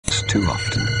too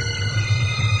often.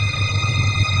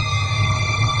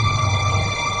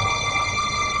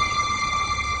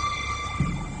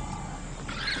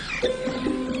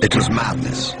 It was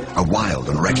madness, a wild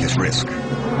and reckless risk.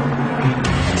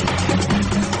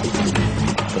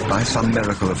 But by some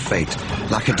miracle of fate,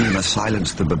 Lacedema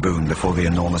silenced the baboon before the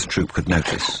enormous troop could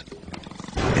notice.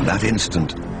 In that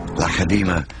instant,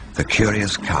 Lacedema, the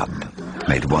curious cub,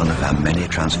 made one of her many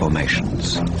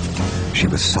transformations. She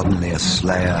was suddenly a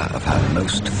slayer of her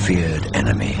most feared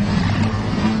enemy.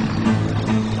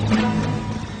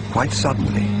 Quite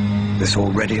suddenly, this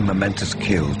already momentous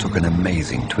kill took an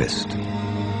amazing twist.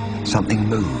 Something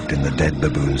moved in the dead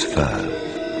baboon's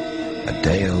fur. A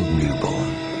day-old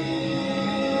newborn.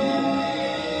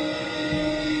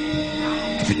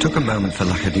 It took a moment for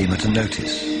Lacedema to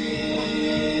notice.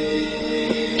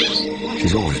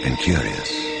 She's always been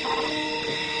curious.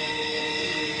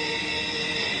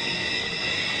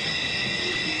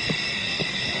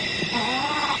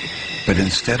 But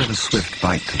instead of a swift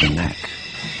bite to the neck,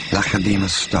 Lacedema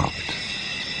stopped,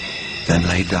 then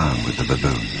lay down with the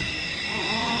baboon.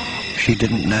 She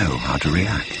didn't know how to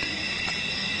react.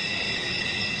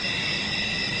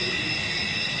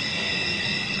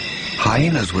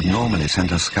 Hyenas would normally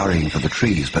send her scurrying for the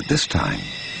trees, but this time,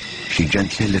 she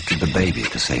gently lifted the baby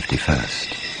to safety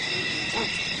first.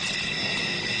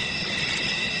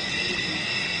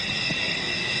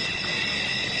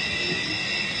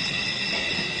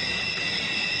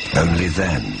 Only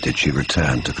then did she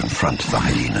return to confront the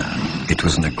hyena. It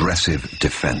was an aggressive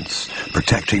defense,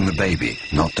 protecting the baby,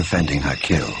 not defending her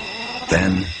kill.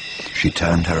 Then she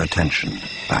turned her attention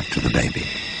back to the baby.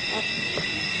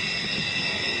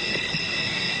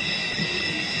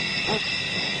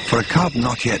 For a cub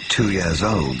not yet 2 years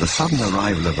old, the sudden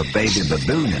arrival of a baby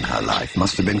baboon in her life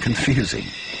must have been confusing.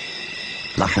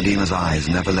 Lacedema's eyes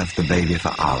never left the baby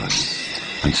for hours,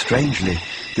 and strangely,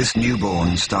 this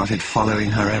newborn started following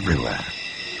her everywhere,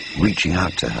 reaching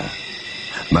out to her,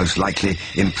 most likely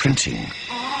imprinting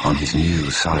on his new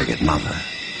surrogate mother.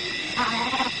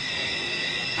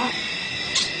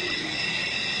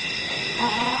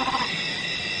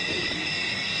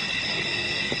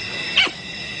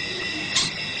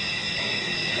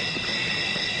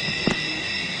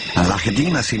 And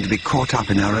Lacedema seemed to be caught up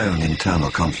in her own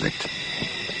internal conflict.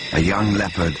 A young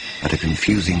leopard at a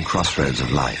confusing crossroads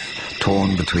of life,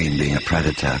 torn between being a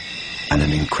predator and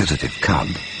an inquisitive cub.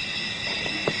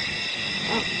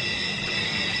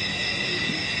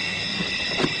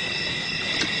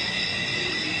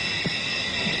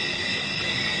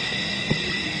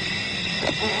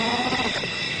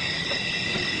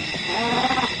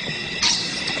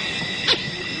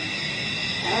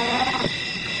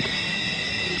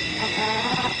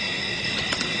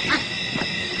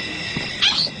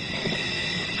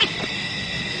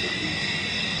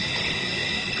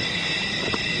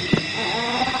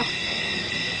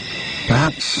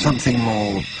 Perhaps something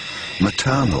more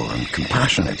maternal and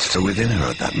compassionate still within her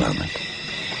at that moment.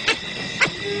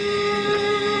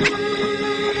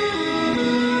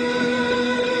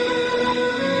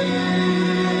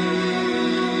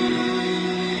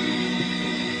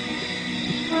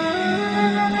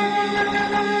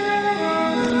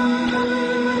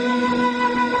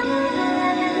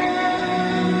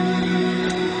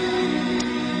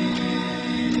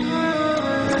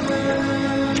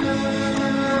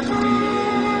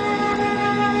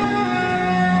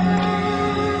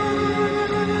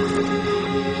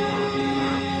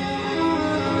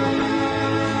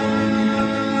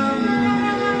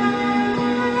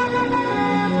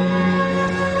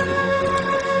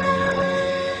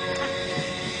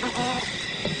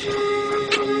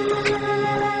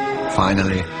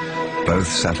 Finally, both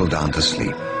settled down to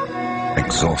sleep,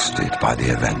 exhausted by the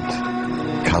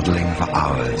event, cuddling for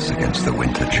hours against the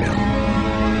winter chill.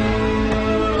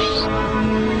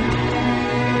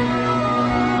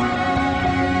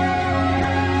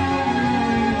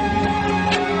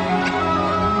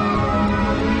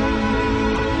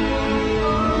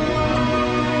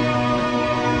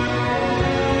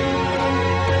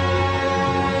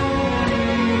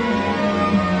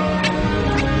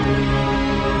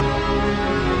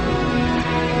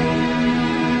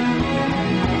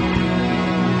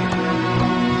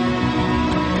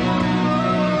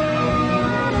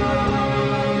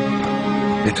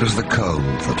 It was the cold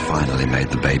that finally made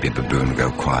the baby baboon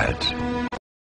go quiet.